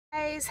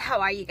guys,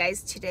 how are you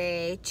guys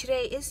today?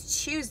 Today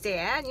is Tuesday,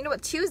 and you know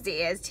what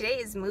Tuesday is? Today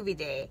is movie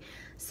day.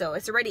 So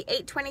it's already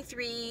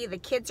 8:23. The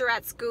kids are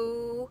at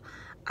school.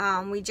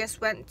 We just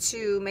went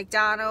to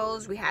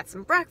McDonald's. We had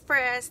some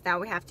breakfast. Now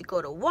we have to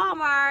go to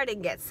Walmart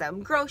and get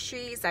some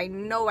groceries. I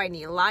know I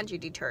need laundry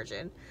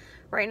detergent.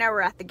 Right now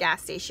we're at the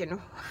gas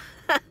station.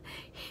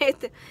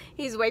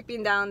 He's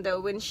wiping down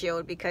the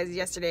windshield because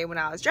yesterday when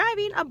I was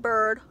driving, a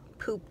bird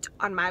pooped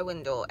on my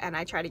window and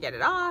I tried to get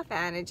it off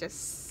and it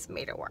just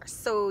made it worse.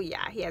 So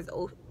yeah, he has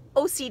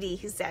OCD,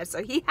 he said,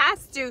 so he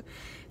has to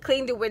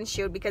clean the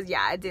windshield because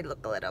yeah, it did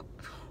look a little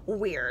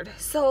weird.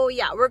 So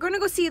yeah, we're gonna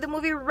go see the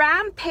movie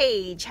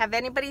Rampage. Have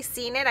anybody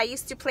seen it? I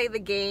used to play the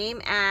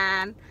game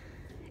and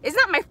it's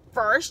not my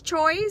first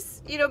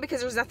choice, you know,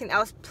 because there's nothing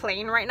else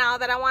playing right now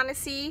that I want to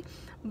see,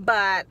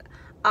 but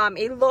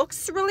it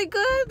looks really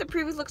good. The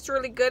preview looks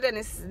really good and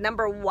it's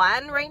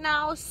 #1 right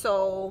now,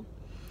 so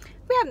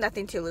we have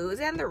nothing to lose,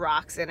 and The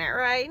Rock's in it,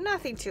 right?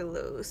 Nothing to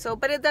lose. So,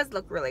 but it does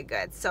look really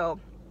good. So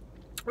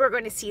we're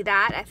going to see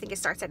that. I think it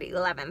starts at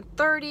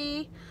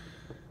 11:30.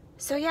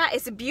 So yeah,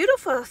 it's a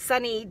beautiful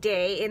sunny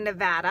day in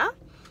Nevada,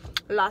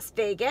 Las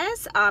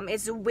Vegas.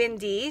 It's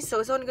windy, so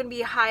it's only going to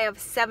be a high of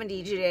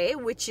 70 today,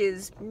 which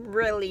is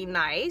really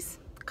nice.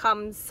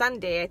 Come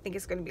Sunday, I think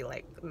it's going to be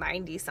like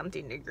 90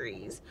 something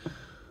degrees.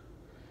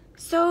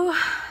 So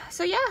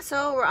yeah,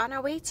 so we're on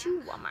our way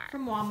to Walmart.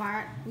 From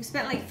Walmart, we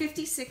spent like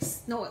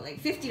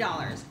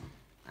 $50.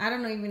 I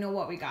don't even know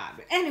what we got.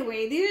 But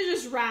anyway, these are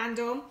just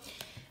random.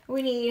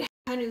 We need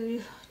a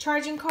new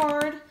charging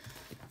cord.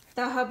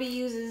 The hubby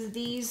uses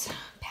these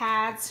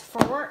pads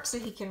for work so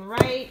he can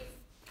write.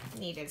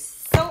 Needed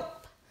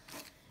soap.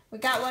 We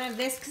got one of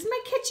this because my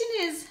kitchen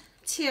is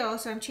teal,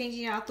 so I'm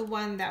changing out the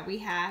one that we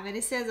have. And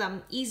it says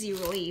easy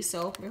release,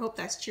 so we hope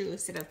that's true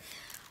instead of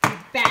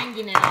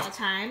banging it all the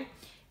time.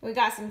 We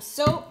got some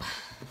soap.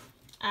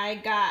 I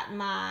got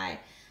my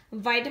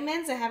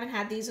vitamins. I haven't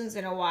had these ones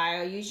in a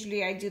while.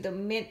 Usually I do the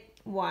mint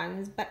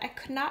ones, but I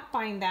could not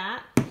find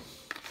that.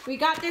 We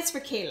got this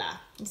for Kayla.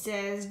 It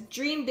says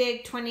Dream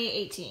Big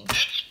 2018.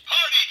 It's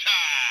party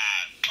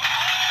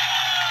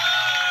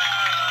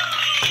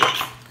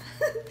time!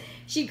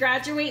 She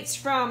graduates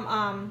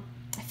from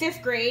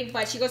 5th grade,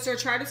 but she goes to a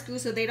charter school,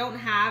 so they don't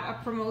have a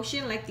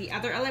promotion like the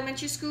other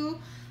elementary school.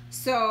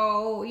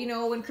 So, you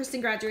know, when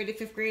Kristen graduated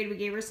 5th grade, we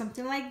gave her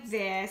something like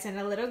this and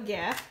a little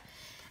gift.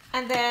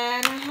 And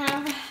then I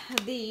have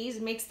these,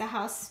 makes the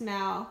house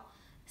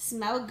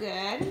smell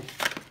good.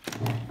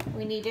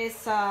 We needed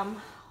some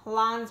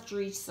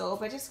laundry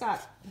soap. I just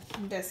got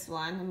this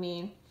one. I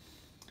mean,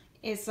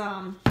 it's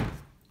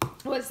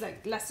it was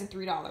like less than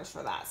 $3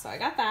 for that. So I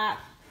got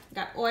that.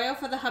 Got oil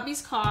for the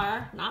hubby's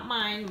car, not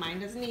mine. Mine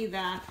doesn't need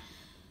that.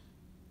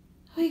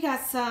 We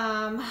got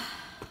some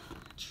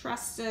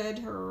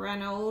trusted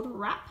Renault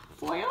wrap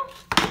foil,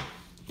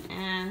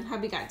 and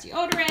hubby got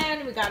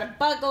deodorant. We got a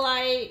bug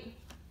light,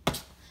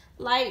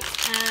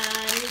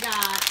 and we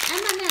got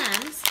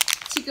M&Ms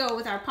to go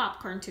with our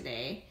popcorn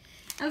today.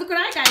 And look what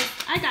I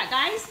got,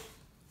 guys,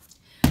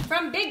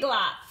 from Big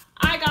Lot.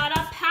 I got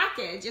a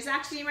package. It's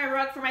actually my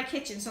rug for my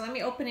kitchen, so let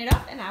me open it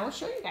up and I will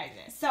show you guys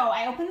it. So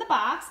I opened the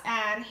box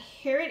and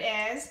here it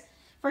is.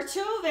 For 2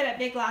 of it at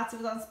Big Lots, it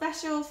was on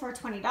special for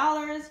 $20.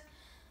 It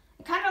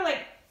kind of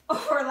like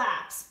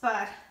overlaps,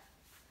 but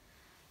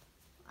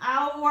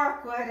I'll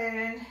work with it.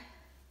 And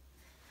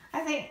I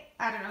think,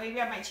 I don't know, maybe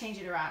I might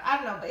change it around. I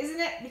don't know, but isn't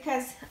it,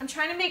 because I'm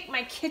trying to make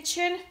my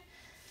kitchen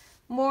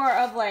more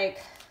of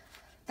like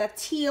the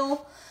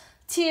teal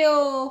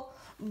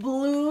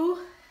blue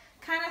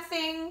kind of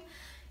thing.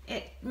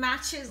 It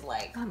matches,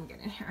 like, let me get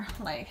in here,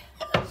 like,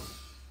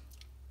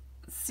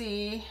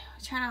 see,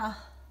 we're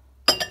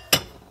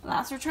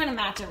trying to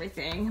match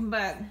everything,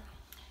 but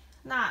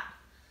not,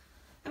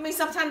 I mean,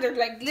 sometimes they're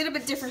like a little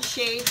bit different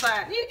shade,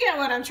 but you get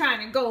what I'm trying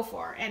to go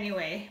for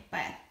anyway.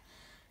 But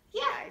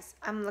yeah, guys,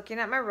 I'm looking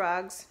at my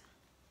rugs.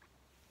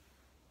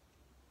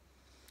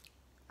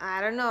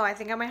 I don't know, I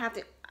think I might have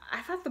to,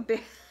 I thought the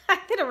big, I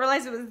didn't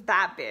realize it was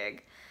that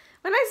big.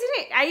 When I seen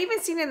it, I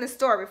even seen it in the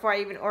store before I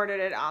even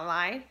ordered it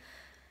online.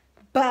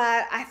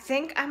 But I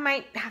think I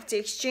might have to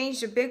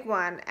exchange the big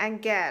one and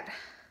get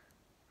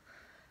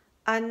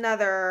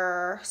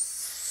another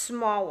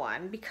small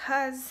one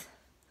because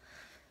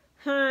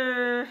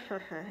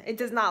it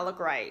does not look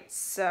right.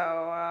 So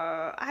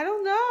I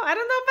don't know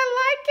if I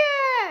like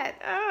it.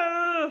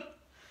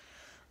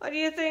 What do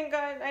you think,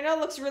 guys? I know it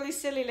looks really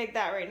silly like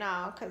that right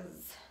now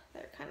because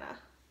they're kind of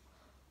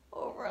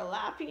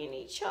overlapping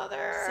each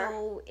other.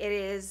 So it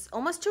is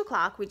almost 2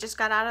 o'clock. We just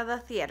got out of the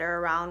theater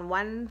around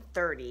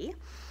 1:30.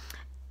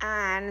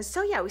 And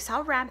so yeah, we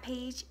saw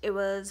Rampage. It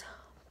was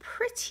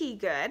pretty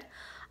good.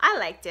 I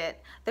liked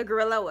it. The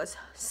gorilla was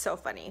so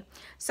funny.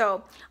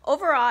 So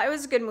overall, it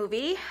was a good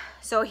movie.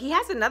 So he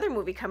has another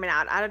movie coming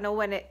out. I don't know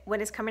when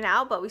it's coming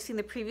out, but we've seen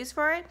the previews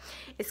for it.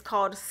 It's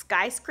called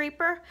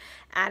Skyscraper,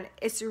 and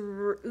it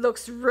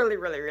looks really,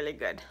 really, really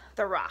good.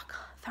 The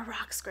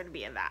Rock's going to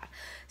be in that.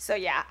 So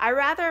yeah, I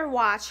rather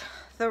watch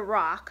The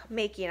Rock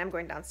making. I'm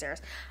going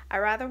downstairs. I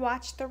rather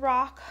watch The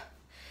Rock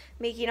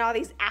making all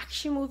these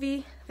action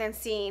movie than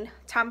seeing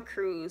Tom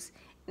Cruise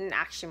in an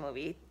action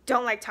movie.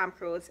 Don't like Tom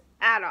Cruise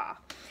at all.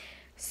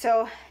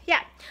 So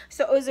yeah,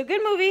 so it was a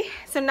good movie.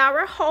 So now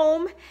we're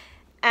home,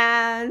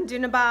 and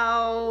in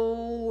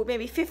about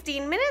maybe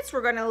 15 minutes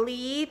we're gonna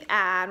leave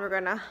and we're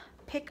gonna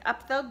pick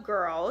up the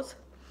girls.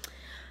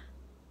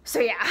 So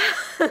yeah,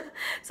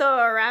 so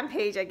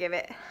Rampage, I give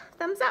it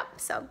thumbs up.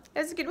 So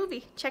it's a good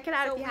movie. Check it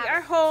out. So if you we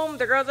are home.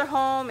 The girls are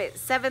home.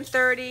 It's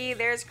 7:30.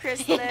 There's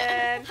Kristen.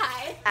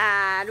 Hi.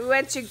 And we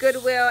went to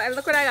Goodwill, and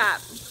look what I got.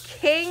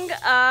 King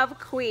of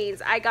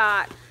Queens. I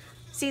got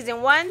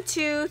season 1,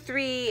 2,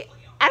 3,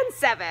 and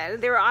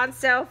 7. They were on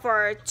sale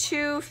for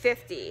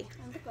 $2.50.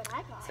 Look what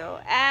I got. So,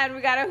 and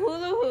we got a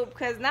hula hoop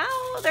because now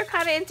they're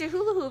kind of into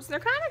hula hoops. They're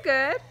kind of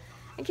good.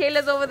 And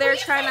Kayla's over there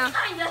trying to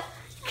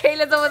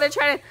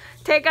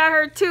take out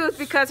her tooth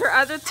because her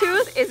other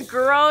tooth is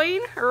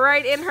growing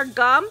right in her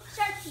gum.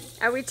 Shark teeth.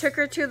 And we took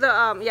her to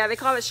the yeah, they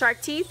call it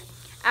shark teeth.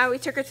 And we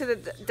took her to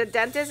the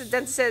dentist. The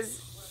dentist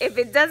says if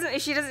it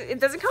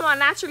doesn't come out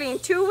naturally in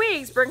 2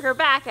 weeks, bring her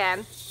back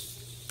and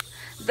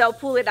they'll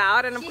pull it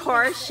out. And of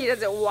course she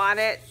doesn't want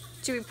it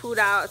to be pulled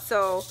out,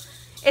 so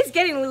it's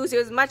getting loose. It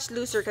was much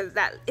looser because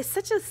that is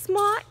such a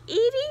small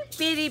itty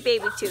bitty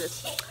baby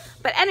tooth.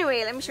 But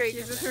anyway, let me show you.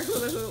 This is her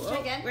hula hoop.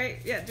 Oh, again? wait,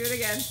 yeah, do it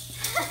again.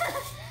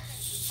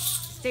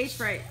 Stage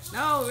fright.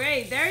 No,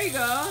 wait, there you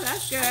go.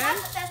 That's good.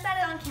 That's not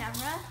it on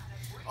camera,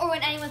 or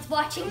when anyone's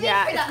watching me.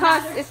 Yeah,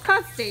 it's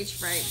called stage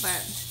fright,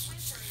 but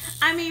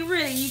I mean,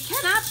 really, you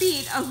cannot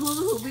beat a hula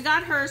hoop. We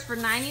got hers for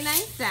 99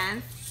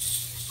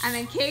 cents, and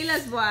then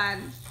Kayla's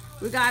one,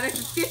 we got it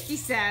for 50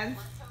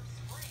 cents.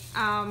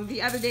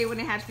 The other day when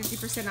they had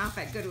 50% off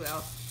at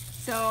Goodwill.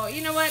 So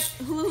you know what?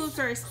 Hula hoops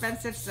are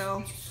expensive,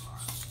 so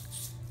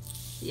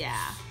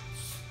yeah.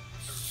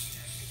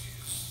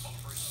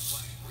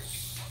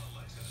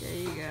 There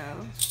you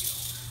go.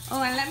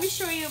 Oh, and let me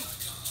show you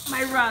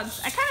my rugs.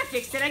 I kind of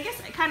fixed it. I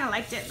guess I kind of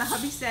liked it. The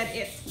hubby said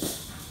it's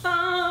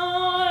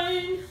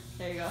fine.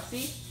 There you go.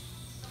 See?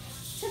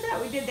 So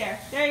that we did there.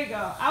 There you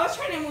go. I was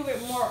trying to move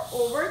it more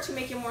over to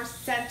make it more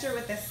center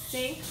with the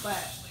sink,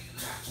 but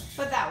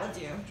that will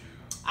do.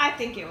 I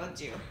think it will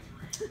do.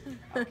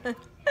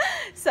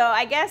 So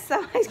I guess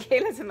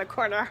Kayla's in the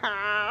corner.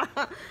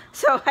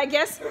 So I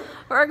guess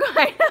we're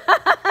going.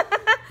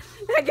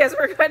 I guess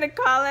we're going to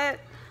call it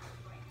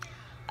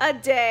a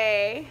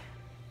day.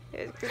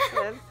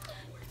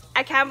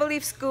 I can't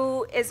believe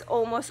school is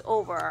almost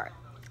over.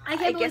 I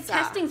can't believe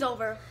testing's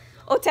over.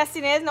 Oh,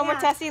 testing is? No more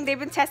testing? They've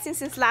been testing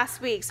since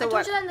last week. So I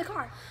told you that in the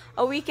car.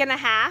 A week and a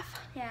half?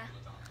 Yeah.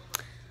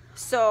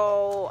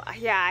 So,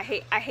 yeah,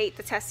 I hate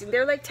the testing.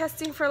 They're like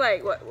testing for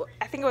like, what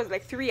I think it was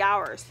like 3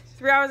 hours.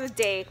 3 hours a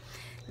day.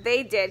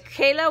 They did.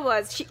 Kayla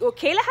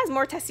has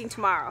more testing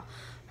tomorrow.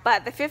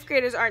 But the 5th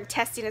graders aren't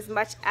testing as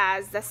much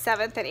as the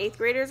 7th and 8th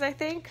graders, I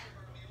think.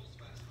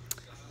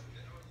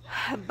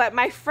 But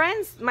my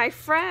friends'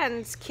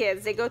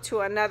 kids, they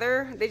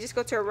just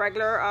go to a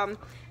regular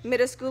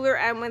middle schooler,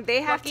 and when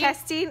they have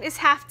testing, it's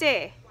half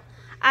day.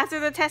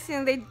 After the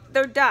testing,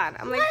 they're done.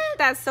 I'm like,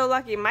 that's so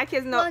lucky. My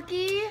kids know.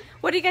 Lucky.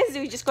 What do you guys do?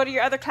 You just go to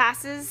your other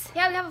classes?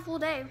 Yeah, we have a full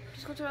day.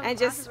 Just go to our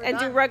classes. And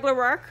do regular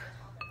work?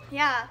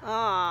 Yeah.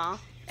 Aw.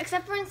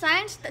 Except for in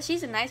science,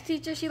 she's a nice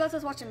teacher. She lets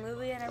us watch a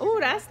movie and everything. Oh,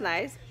 that's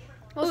nice.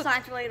 Well,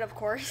 science related, of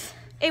course.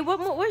 Hey, what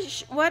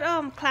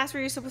class were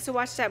you supposed to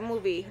watch that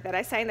movie that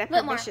I signed that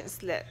permission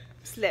slip?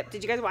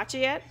 Did you guys watch it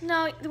yet?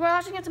 No, we're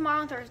watching it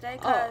tomorrow on Thursday.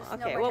 Oh,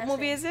 okay. What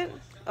movie is it?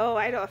 Oh,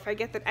 I don't. I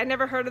forget that. I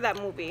never heard of that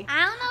movie.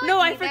 I don't know.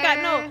 No, I forgot.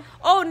 No.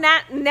 Oh,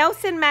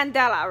 Nelson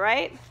Mandela,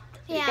 right?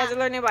 Yeah. You guys are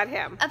learning about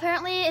him.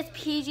 Apparently, it's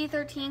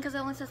PG-13 because it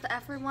only says the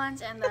F word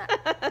ones and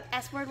the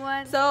S word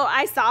ones. So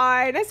I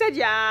saw it and I said,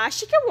 yeah,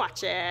 she can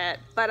watch it.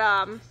 But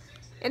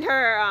in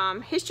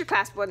her history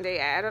class one day,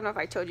 I don't know if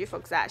I told you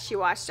folks that she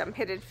watched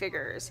Hidden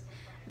Figures.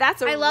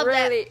 It's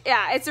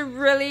a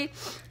really,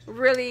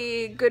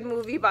 really good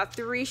movie about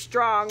 3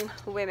 strong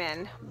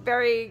women.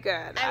 Very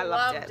good. I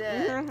loved it.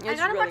 Mm-hmm. I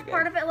got to watch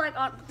part of it like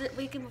on the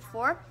weekend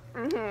before.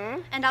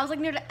 Mm-hmm. And I was like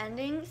near the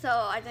ending, so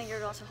I think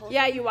you're also whole.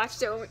 Yeah, you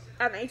watched it on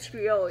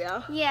HBO,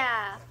 yeah?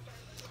 Yeah.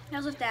 That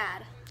was with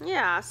Dad.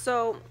 Yeah,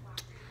 so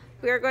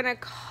we're gonna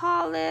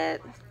call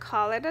it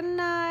a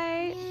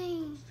night.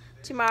 Yay.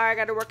 Tomorrow I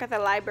got to work at the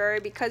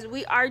library because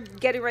we are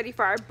getting ready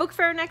for our book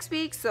fair next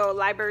week. So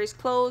library's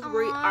closed.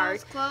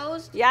 It's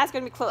closed? Yeah, it's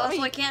going to be closed. Oh,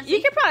 so I can't see?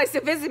 You can probably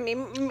still visit me.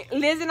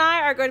 Liz and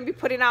I are going to be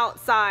putting out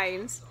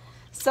signs.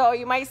 So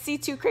you might see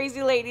 2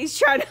 crazy ladies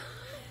trying to,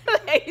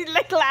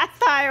 like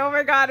last time. Oh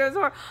my God, it was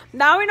horrible.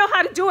 Now we know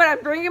how to do it. I'm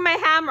bringing my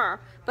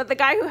hammer. But the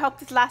guy who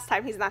helped us last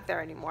time, he's not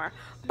there anymore.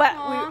 But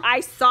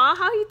I saw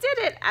how he did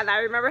it, and I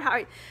remember how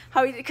he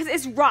did it, because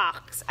it's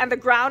rocks, and the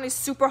ground is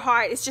super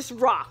hard. It's just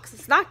rocks.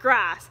 It's not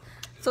grass.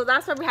 So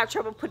that's why we have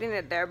trouble putting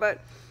it there. But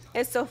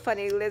it's so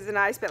funny. Liz and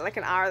I spent like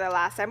an hour there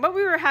last time. But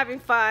we were having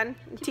fun,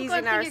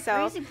 teasing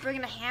ourselves. You're crazy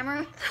bringing a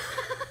hammer.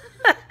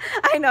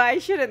 I know, I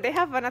shouldn't. They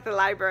have fun at the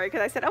library. Because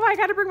I said, oh, I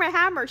got to bring my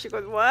hammer. She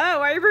goes, what?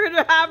 Why are you bringing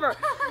your hammer?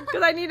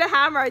 Because I need a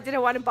hammer. I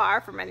didn't want to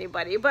borrow from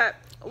anybody. But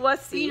we'll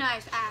see. Be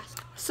nice,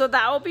 ask. So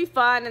that will be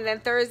fun. And then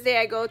Thursday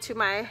I go to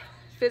my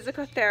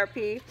physical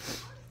therapy.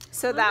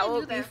 So What that do they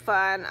will do be there?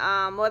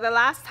 fun. Well, the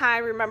last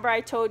time, remember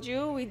I told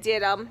you we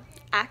did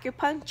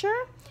acupuncture?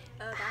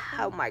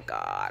 Oh my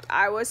god,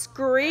 I was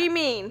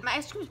screaming. My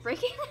ice cream's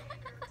breaking.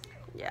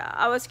 Yeah,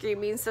 I was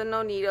screaming, so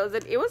no needles.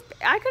 And it was,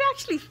 I could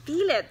actually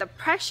feel it, the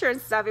pressure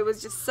and stuff. It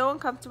was just so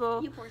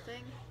uncomfortable. You poor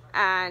thing.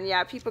 And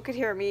yeah, people could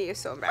hear me. It was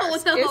so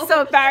embarrassing. no. It was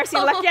so embarrassing.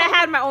 Lucky I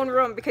had my own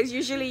room, because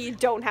usually you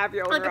don't have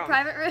your own Like room. a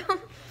private room.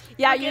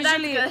 Yeah, Okay, that's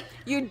usually good.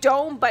 you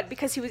don't, but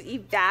because he was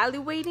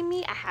evaluating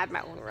me, I had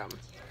my own room.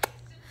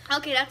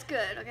 Okay, that's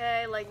good.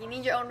 Okay, like you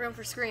need your own room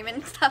for screaming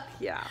and stuff.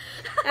 Yeah.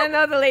 And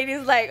the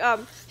lady's like,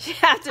 after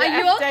Are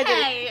you after I did-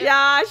 okay?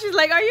 yeah, she's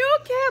like, are you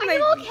okay? I'm Are you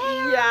like,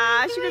 okay? yeah.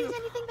 Are you She doing goes,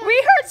 anything bad?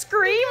 we heard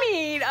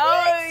screaming.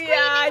 Oh heard yeah,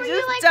 I screaming. Were you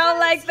just like don't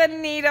this? like the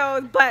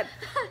needles. But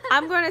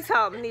I'm gonna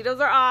tell them needles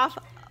are off.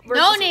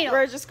 No needle.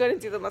 We're just gonna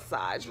do the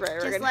massage,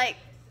 right? Just like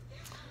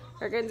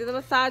We're gonna do the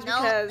massage no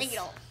because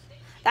needle.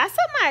 that's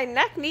what my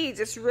neck needs.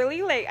 It's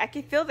really like I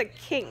can feel the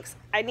kinks.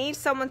 I need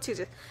someone to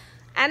just,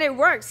 and it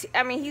works.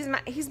 I mean,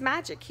 he's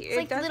magic. It's It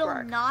like does little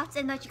work. knots,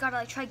 and like you gotta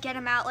like try to get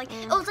them out. Like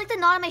oh, it's like the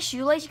knot in my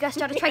shoelace. You guys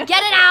gotta try to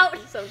get it out.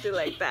 Something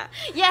like that.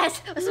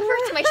 Yes, it was the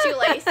first to my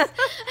shoelace.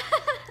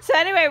 So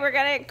anyway, we're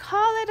gonna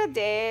call it a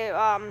day.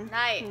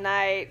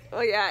 Night. Oh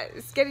yeah,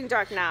 it's getting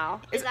dark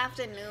now. It's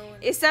afternoon.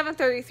 It's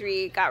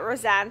 7:33. Got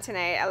Roseanne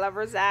tonight. I love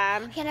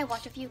Roseanne. Can I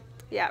watch a few?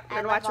 Yeah, we're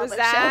I gonna love watch all the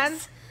Roseanne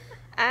shows.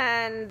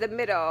 and The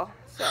Middle.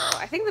 So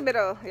I think The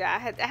Middle. Yeah,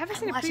 I haven't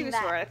seen the watching previous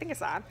that. one. I think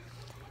it's on.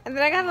 And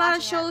then I got I'm a lot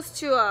of watching it. shows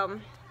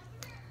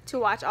to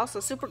watch. Also,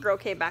 Supergirl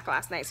came back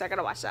last night, so I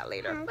gotta watch that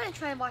later. I'm gonna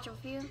try and watch a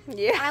few.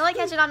 Yeah, I like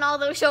catching on all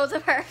those shows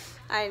of her.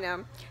 I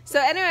know. So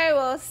anyway,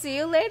 we'll see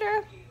you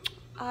later.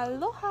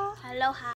 Aloha. Aloha.